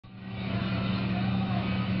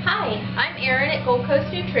Hi, I'm Erin at Gold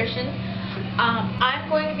Coast Nutrition. I'm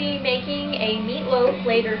going to be making a meatloaf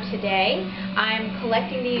later today. I'm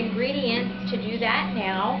collecting the ingredients to do that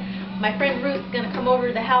now. My friend Ruth's going to come over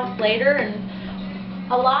to the house later,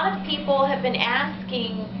 and a lot of people have been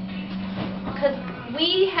asking, because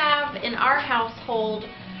we have in our household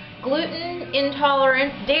gluten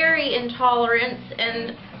intolerance, dairy intolerance,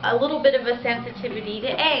 and a little bit of a sensitivity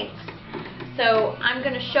to eggs. So I'm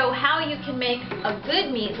going to show how you can make a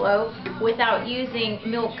good meatloaf without using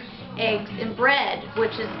milk, eggs, and bread,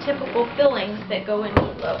 which is typical fillings that go in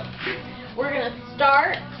meatloaf. We're going to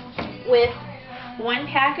start with 1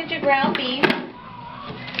 package of ground beef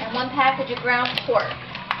and 1 package of ground pork.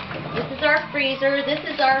 This is our freezer. This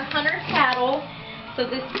is our hunter cattle. So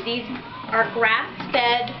these are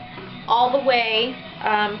grass-fed all the way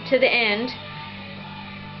to the end.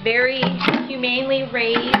 Very humanely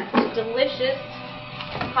raised, delicious,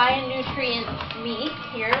 high in nutrient meat.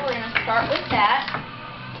 Here, we're going to start with that.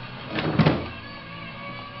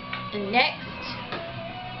 And next,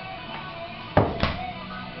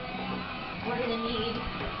 we're going to need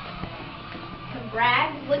some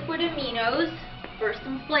Bragg's liquid aminos for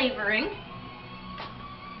some flavoring.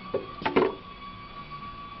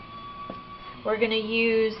 We're going to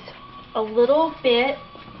use a little bit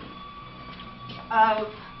of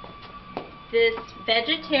this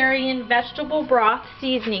vegetarian vegetable broth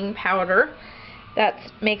seasoning powder.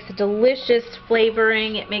 That makes a delicious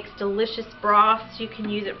flavoring. It makes delicious broths. You can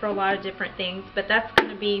use it for a lot of different things, but that's going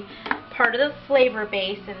to be part of the flavor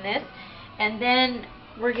base in this. And then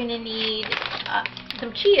we're going to need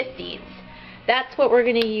some chia seeds. That's what we're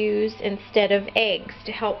going to use instead of eggs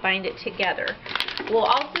to help bind it together. We'll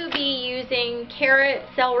also be using carrot,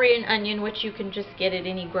 celery, and onion, which you can just get at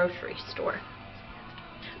any grocery store.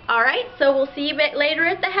 Alright, so we'll see you later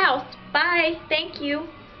at the house. Bye. Thank you.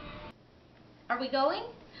 Are we going?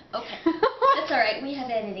 Okay. That's alright. We have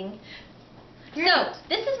editing. So,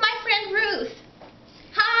 this is my friend Ruth.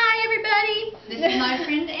 Hi, everybody. This is my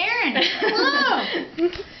friend Erin. Hello.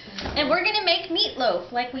 And we're going to make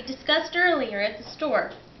meatloaf like we discussed earlier at the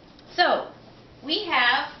store. So, we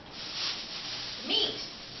have meat.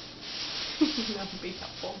 That would be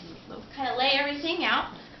helpful. Kind of lay everything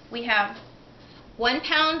out. We have 1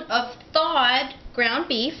 pound of thawed ground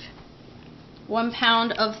beef, 1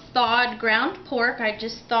 pound of thawed ground pork. I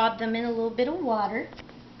just thawed them in a little bit of water.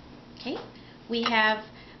 Okay. We have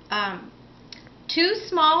 2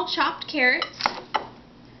 small chopped carrots,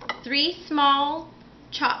 3 small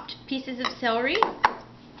chopped pieces of celery,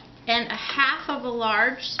 and 1/2 of a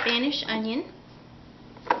large Spanish onion.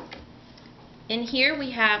 In here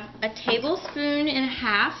we have 1.5 tablespoons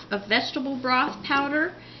of vegetable broth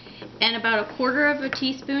powder and about 1/4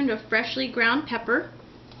 teaspoon of freshly ground pepper,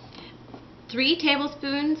 3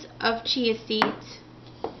 tablespoons of chia seeds,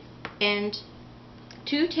 and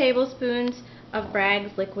 2 tablespoons of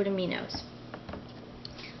Bragg's liquid aminos.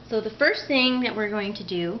 So the first thing that we're going to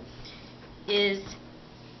do is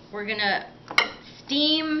we're going to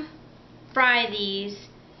steam fry these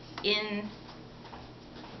in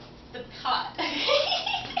the pot.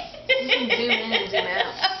 You can zoom in and zoom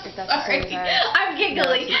out. If that's Sorry, I'm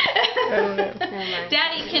giggling. No.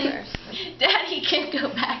 Daddy can go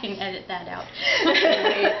back and edit that out.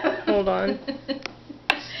 Wait, hold on.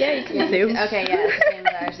 Yeah, you can zoom. Okay, yeah, it's the same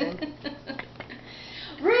as ours then.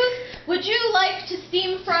 Ruth, would you like to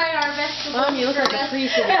steam fry our vegetables? Mom, you look like a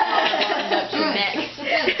priest with a collar buttoned up to your neck.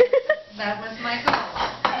 That was my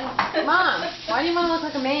goal. Mom, why do you want to look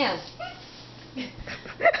like a man?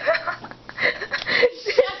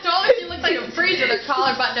 I told her she looked like a priest with a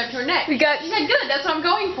collar buttoned up to her neck. We got. She said, good, that's what I'm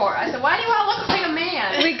going for. I said, why do you want to look like a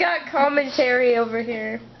man? We got commentary over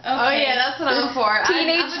here. Okay. Oh yeah, that's what I'm for.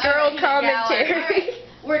 Teenage girl commentary.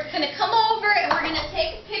 We're going to come over and we're going to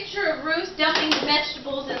take a picture of Ruth dumping the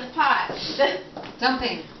vegetables in the pot.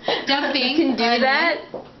 Dumping. You can do that?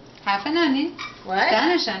 Half an onion. What?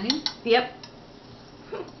 Spanish onion. Yep.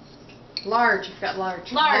 Large, you've got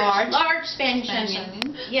large. Large Spanish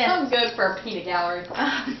onion. Yes. Sounds good for a peanut gallery.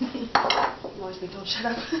 Don't shut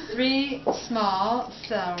up. 3 small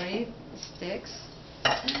celery sticks.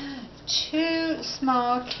 2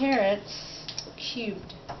 small carrots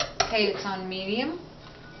cubed. Okay, it's on medium.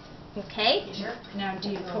 Okay. Now, do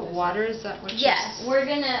you put water? Is that what? Yes. We're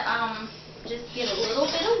gonna just get a little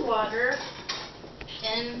bit of water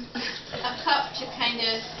in a cup to kind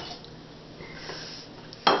of.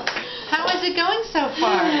 How is it going so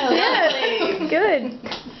far? Yeah, good.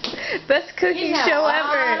 Best cooking show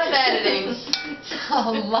ever. A lot of editing.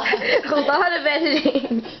 A lot. A lot of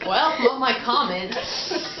editing. Well, all my comments.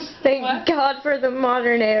 Thank God for the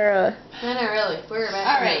modern era. I know, really. We're about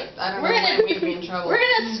All right. I don't know when we'd be in trouble. We're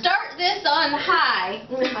gonna start this on high,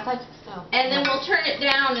 I thought so. and then we'll turn it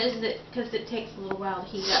down because it takes a little while to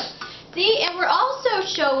heat up. See, and we're also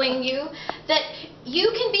showing you that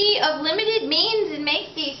you can be of limited means and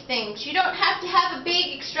make these things. You don't have to have a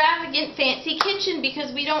big, extravagant, fancy kitchen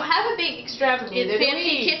because we don't have a big, extravagant, Neither do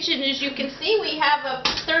fancy we. kitchen. As you can see, we have a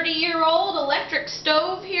 30-year-old electric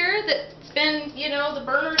stove here that's been, you know, the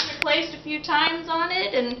burner's replaced a few times on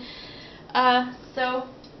it, and so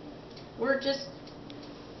we're just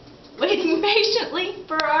waiting patiently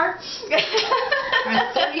for our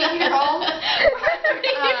 30-year-old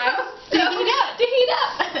to heat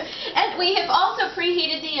up. And we have also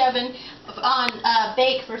preheated the oven on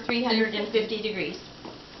bake for 350 degrees.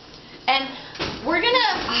 And we're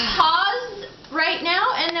gonna pause right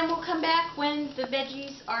now, and then we'll come back when the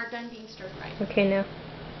veggies are done being stir fried. Okay, now.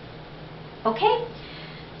 Okay,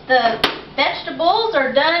 the vegetables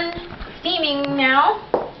are done steaming now,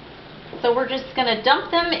 so we're just going to dump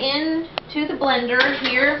them into the blender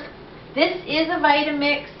here. This is a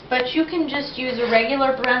Vitamix, but you can just use a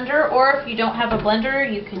regular blender, or if you don't have a blender,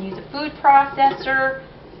 you can use a food processor.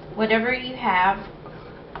 Whatever you have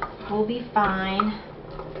will be fine,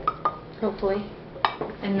 hopefully.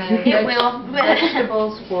 And It will.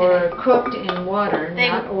 vegetables were cooked in water, They-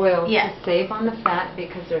 not oil, yes. to save on the fat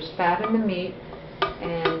because there's fat in the meat,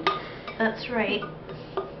 and That's right.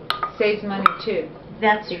 saves money too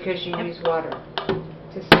That's because you Yep. use water to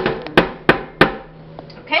season them.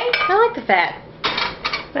 okay. I like the fat.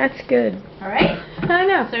 That's good. All right. I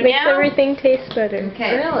know. So Makes now- everything taste better.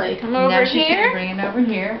 Okay. Really? Come Now over she's gonna here. bring it over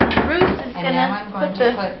here, Ruth is and now I'm gonna going put to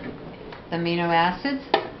the. put the amino acids,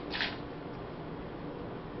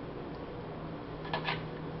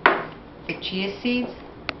 the chia seeds,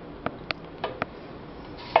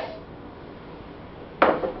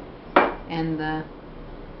 and the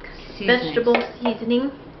seasoning. Vegetable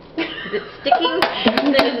seasoning. Is it sticking?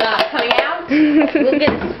 Is it not coming out? We'll get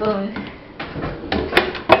a spoon.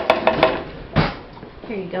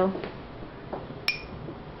 Here you go.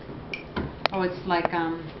 Oh, it's like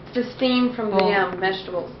The steam from Well- the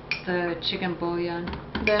vegetables. the chicken bouillon.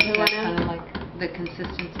 The That's Hawaiian. kind of like the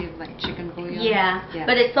consistency of like chicken bouillon. Yeah, Yeah.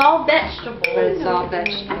 but it's all vegetable. But it's all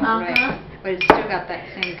vegetable, Uh-huh. right? But it's still got that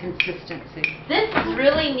same consistency. This is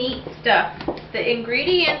really neat stuff. The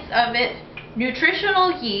ingredients of it: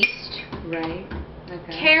 nutritional yeast, Right.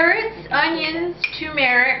 Okay. carrots, onions,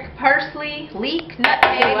 turmeric, parsley, leek,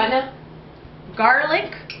 nutmeg,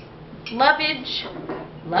 garlic, lovage.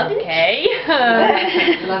 Okay.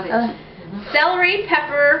 Love it. Celery,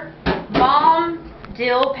 pepper, balm,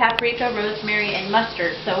 dill, paprika, rosemary, and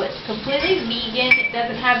mustard. So it's completely vegan. It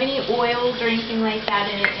doesn't have any oils or anything like that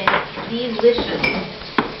in it, and it's delicious.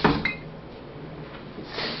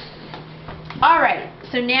 Alright,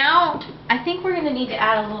 so now I think we're going to need to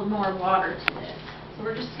add a little more water to this. So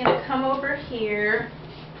we're just going to come over here.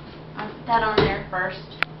 I'll put that on there first.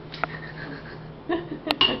 Put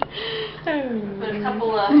a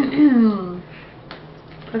couple of...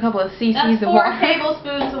 A couple of cc's That's of 4 water.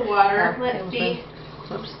 tablespoons of water. Oh, Let's tablespoons. see.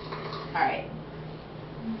 Oops. Alright.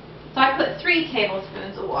 So I put 3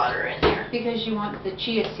 tablespoons of water in there. Because you want the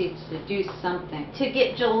chia seeds to do something. To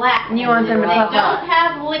get gelatinous. You want them to If they puff don't up.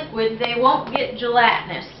 have liquid, they won't get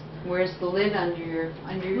gelatinous. Where's the lid under your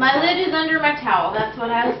My lid is under my towel. That's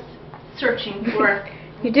what I was searching for.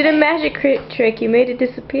 You did a magic trick. You made it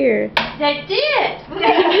disappear. I did!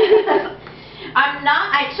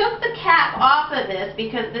 I took the cap off of this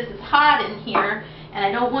because this is hot in here and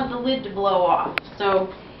I don't want the lid to blow off. So,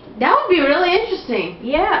 That would be really interesting.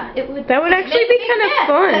 yeah, it would. That would actually be kind of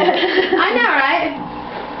fun. I know, right?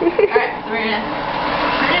 Alright, so we're gonna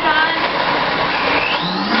turn it on.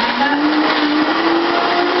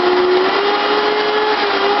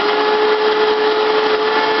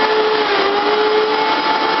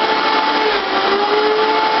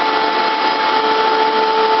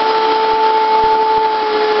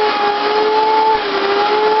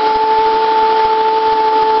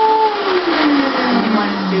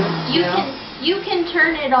 You can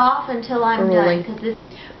turn it off until I'm Rolling. done. 'Cause this,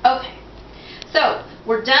 okay, so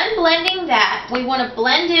we're done blending that. We want to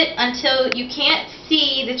blend it until you can't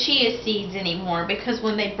see the chia seeds anymore, because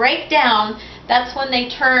when they break down, that's when they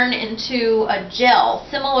turn into a gel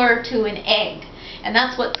similar to an egg, and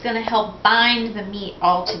that's what's going to help bind the meat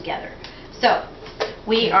all together. So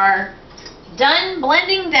we are done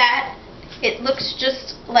blending that. It looks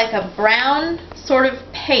just like a brown sort of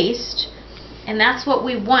paste, and that's what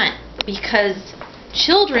we want, because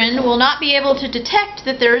children will not be able to detect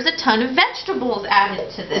that there is a ton of vegetables added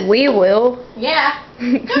to this. We will. Yeah.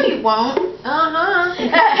 No, you won't.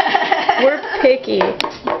 We're picky.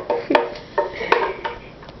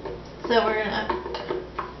 So we're gonna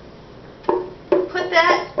put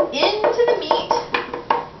that into the meat.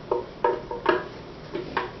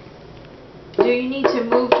 Do you need to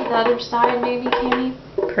move to the other side maybe, Cammy?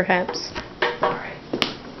 Perhaps. Alright.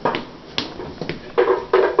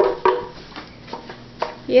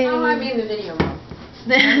 Yay. Oh, I mean the video, Mom.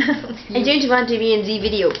 I don't want to be in the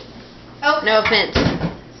video. Okay. No offense.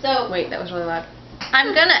 So Wait, that was really loud.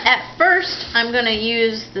 I'm gonna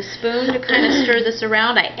use the spoon to kind of stir this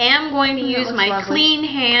around. I am going to use my lovely. clean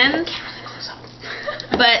hands,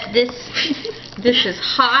 but this is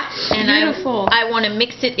hot, and Beautiful. I want to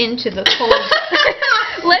mix it into the cold.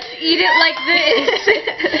 Let's eat it like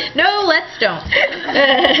this. No, let's don't.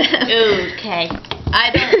 Okay. I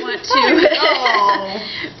don't want to.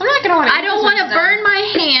 I'm not gonna want to. I don't want to burn my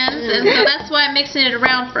hands, and so that's why I'm mixing it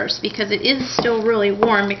around first, because it is still really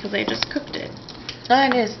warm because I just cooked it. Oh,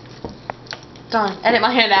 it is. Darn. Edit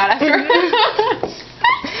my hand out after.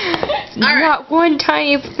 Not one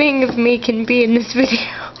tiny thing of me can be in this video.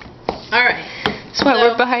 All right. That's why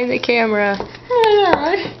we're behind the camera.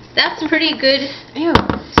 Alright. That's pretty good. Ew.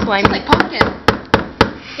 Slimy. It's like pumpkin.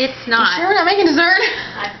 It's You not. sure we're not making dessert?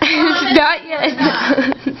 Not yet.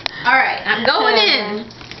 All right, I'm going in.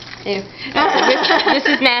 Ew. This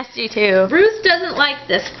is nasty too. Ruth doesn't like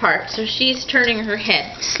this part, so she's turning her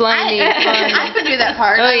head. Slimy. I could do that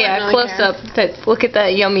part. Oh I yeah, wouldn't really close care. up. Look at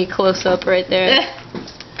that yummy close up right there.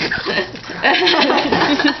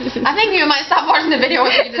 I think you might stop watching the video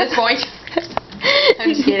once we get to this point. I'm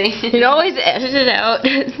just kidding. You can always edit it out.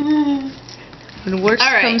 When worst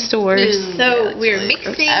All right. comes to worst. So we're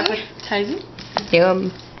mixing. Appetizing.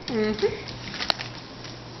 Yum.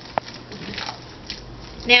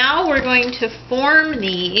 Now we're going to form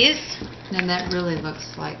these. And that really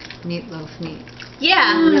looks like meatloaf meat.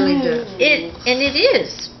 Yeah, Really does. it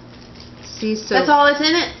is. See, so That's all that's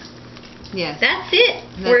in it? yes. That's it.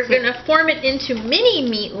 We're going to form it into mini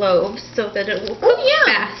meatloaves so that it will cook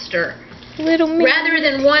faster. Little meat. Rather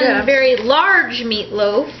than one very large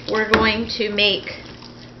meatloaf, we're going to make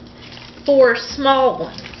 4 small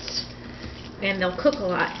ones. And they'll cook a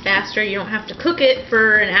lot faster. You don't have to cook it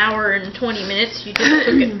for an hour and 20 minutes. You just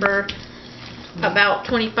cook it for about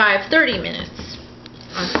 25-30 minutes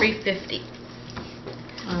on 350.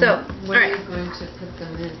 So, Where are alright. you going to put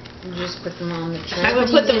them in? You just put them on the tray? I'm going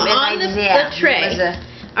to put them on the tray.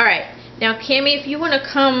 Alright, now Cammie, if you want to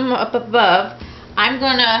come up above, I'm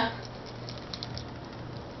going to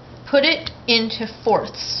put it into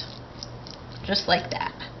fourths. Just like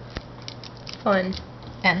that. Fun.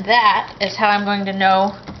 And that is how I'm going to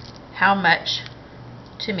know how much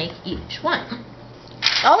to make each one.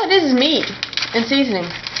 All it is meat and seasoning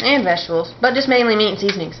and vegetables, but just mainly meat and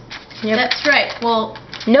seasonings. Yep. That's right. Well,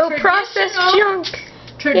 No processed junk.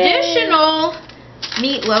 traditional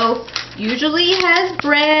meatloaf usually has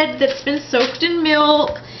bread that's been soaked in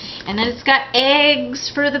milk, and then it's got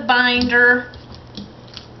eggs for the binder.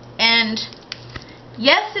 And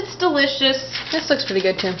yes, it's delicious, This looks pretty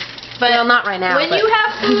good too. but Well, not right now, when but- you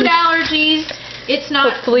have food allergies, it's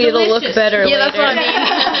not Hopefully it'll look delicious. better Yeah, that's what I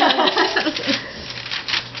later. mean.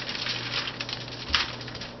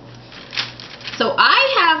 So I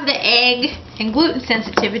have the egg and gluten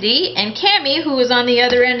sensitivity, and Cammie, who is on the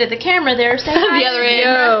other end of the camera there, say hi. The other end.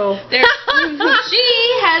 Yo. There, she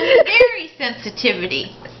has dairy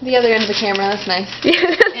sensitivity. The other end of the camera, that's nice.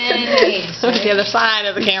 And The other side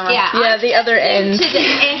of the camera. yeah, Yeah, the other end.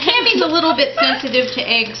 and Cammie's a little bit sensitive to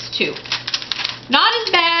eggs too. Not as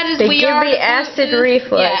bad as They we give are. me to acid gluten.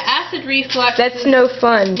 reflux. Yeah, acid reflux. That's is no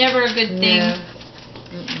fun. never a good thing.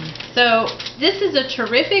 So this is a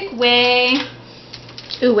terrific way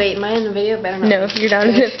Ooh, wait, am I in the video? Better not. No, you're not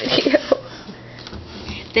in the video.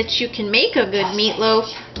 that you can make a good meatloaf.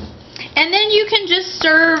 And then you can just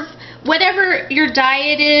serve whatever your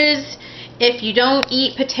diet is. If you don't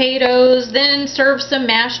eat potatoes, then serve some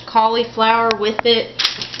mashed cauliflower with it.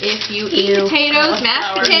 If you eat Ew. potatoes,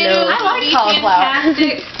 mashed Cauliflower, potatoes no. I like would be cauliflower.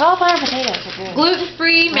 fantastic. Cauliflower potatoes are good.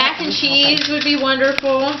 Gluten-free mac and cheese would be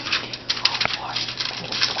wonderful.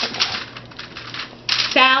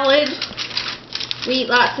 Salad. We eat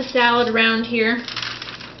lots of salad around here.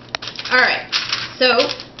 Alright, so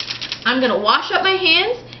I'm going to wash up my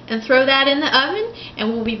hands and throw that in the oven, and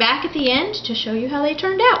we'll be back at the end to show you how they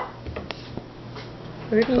turned out.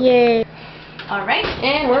 Yay. Alright,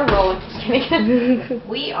 And we're rolling. Just kidding.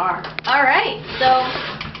 we are. Alright, so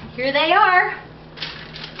here they are.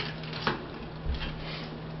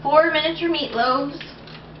 4 miniature meatloaves.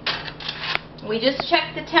 We just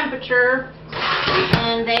checked the temperature,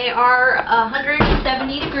 and they are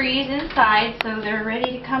 170 degrees inside, so they're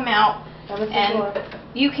ready to come out. And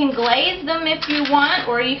you can glaze them if you want,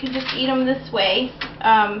 or you can just eat them this way.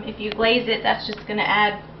 If you glaze it, that's just going to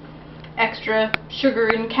add extra sugar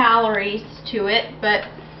and calories to it, but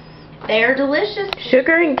they're delicious.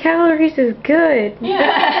 Sugar and calories is good.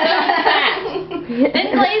 Yeah.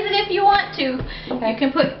 Then glaze it if you want to. You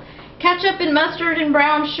can put ketchup and mustard and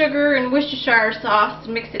brown sugar and Worcestershire sauce,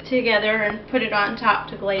 mix it together and put it on top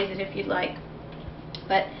to glaze it if you'd like.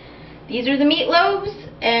 But these are the meatloaves,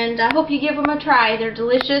 and I hope you give them a try. They're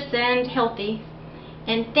delicious and healthy.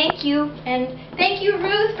 And thank you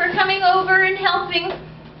Ruth for coming over and helping.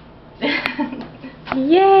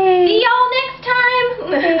 Yay! See y'all next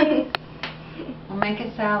time. We'll make a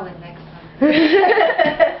salad next time.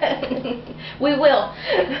 We will.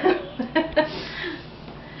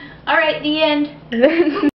 All right, the end.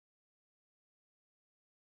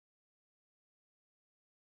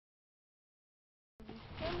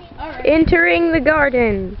 All right. Entering the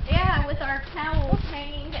garden. Yeah, with our towels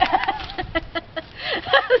hanging.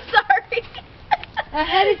 Sorry. A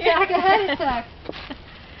head attack.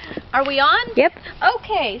 Are we on? Yep.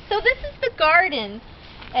 Okay, so this is the garden,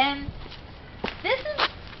 and this is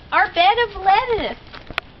our bed of lettuce.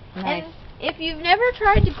 Nice. And if you've never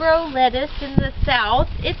tried to grow lettuce in the South,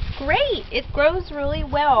 it's great. It grows really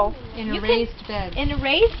well. In a You raised bed. In a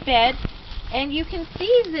raised bed, and you can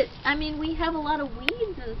see that, I mean, we have a lot of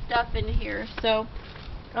weeds and stuff in here, so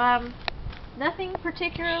nothing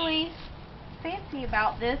particularly fancy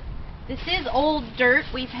about this. This is old dirt.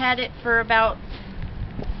 We've had it for about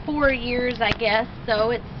 4 years, I guess, so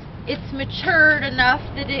it's matured enough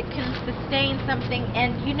that it can sustain something.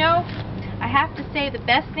 And you know, I have to say the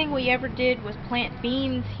best thing we ever did was plant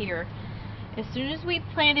beans here. As soon as we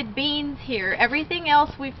planted beans here, everything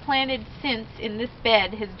else we've planted since in this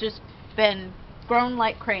bed has just been grown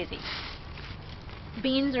like crazy.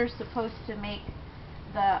 Beans are supposed to make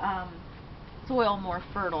the soil more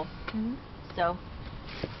fertile. So,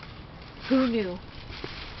 who knew?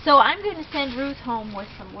 So I'm going to send Ruth home with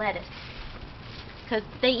some lettuce, because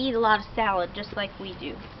they eat a lot of salad just like we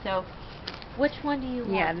do. So, which one do you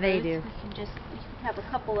want? Yeah, they Ruth? do. We can have a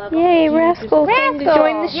couple of them. Yay, Rascal came to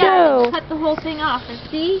join the Yeah, show. cut the whole thing off and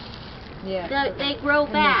see, Yeah. they grow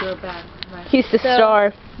And back. they grow back. Right. He's the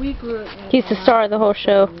star. We grew it. He's the star of the whole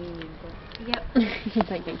show. Yep. He's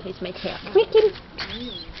like, in case my cat.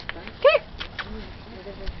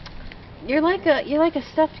 You're like a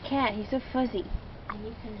stuffed cat. He's so fuzzy. And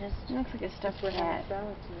you can just Looks like a stuffed cat.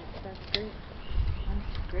 That's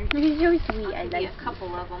great. He's so sweet. I give like you a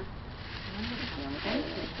couple of them.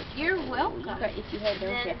 You're welcome. If you had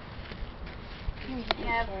those, Then you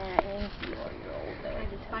have, I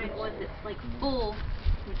just find one that's like full.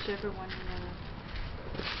 Whichever one you want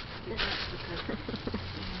to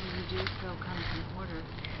do, so comes in order.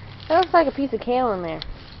 That looks like a piece of kale in there.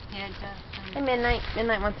 Yeah, it does. And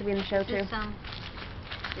Midnight wants to be in the show too. Is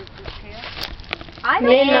this here? I think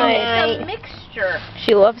Midnight. it's a mixture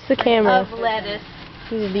She loves the camera. of lettuce.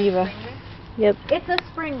 She's a diva. Yep. It's a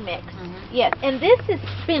spring mix. Yes, and this is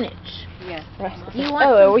spinach. Yes. You want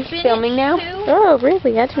Oh, some are we spinach filming now? too? Oh,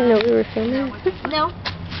 really? I didn't know we were filming. No?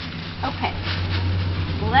 Okay.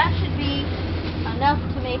 Well, that should be enough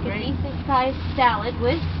to make a decent sized salad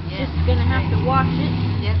with. Yeah. Just gonna have to wash it.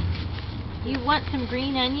 Yep. You want some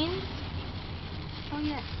green onions? Oh,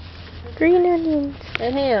 yes. Green onions.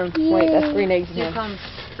 And ham. Wait, that's green eggs and Here ham. comes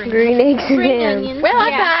spring. Green eggs and Spring ham. onions, Well,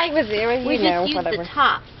 yeah. I was there. We You know, just use whatever. the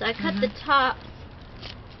tops. I cut the tops,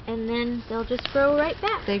 and then they'll just grow right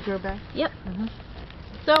back. They grow back. Yep.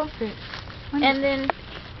 So, and then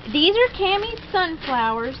these are Cammie's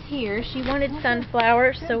sunflowers here. She wanted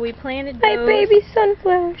sunflowers, so we planted those. My baby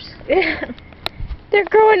sunflowers. They're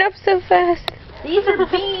growing up so fast. These are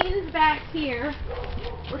beans back here.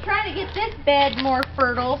 We're trying to get this bed more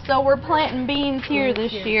fertile, so we're planting beans here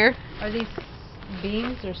this year. Are these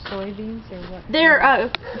beans or soybeans or what? They're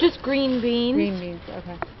just green beans. Green beans.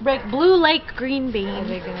 Okay. Like Blue Lake green Are beans.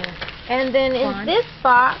 they gonna And then in Corn? this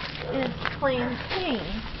box is plantain.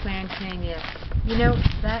 plantain? Yes. You know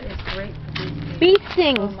that is great for these beans. Bee Oh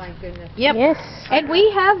stings. my goodness. Yep. Yes. And we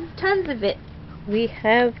have tons of it. We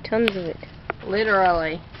have tons of it.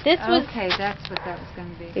 Literally. This was Okay, that's what that was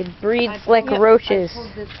going to be. It breeds like roaches. I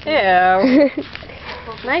pulled this Ew.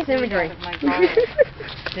 Nice seed imagery. out of my garden.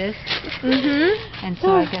 This, and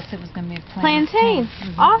so I guess it was going to be a plantain.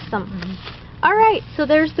 Awesome. All right, so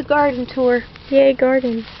there's the garden tour. Yay,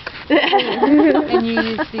 garden. And you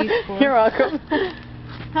use these for? You're welcome.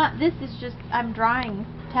 This is just, I'm drying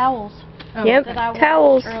towels Oh, Yep, that I washed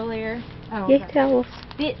towels. earlier. Oh, Yay okay. towels.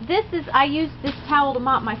 This is, I use this towel to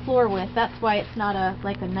mop my floor with. That's why it's not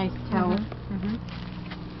like a nice towel.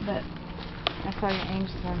 But I saw your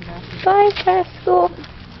Angels on that. Bye, Pascal.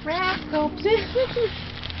 rascals.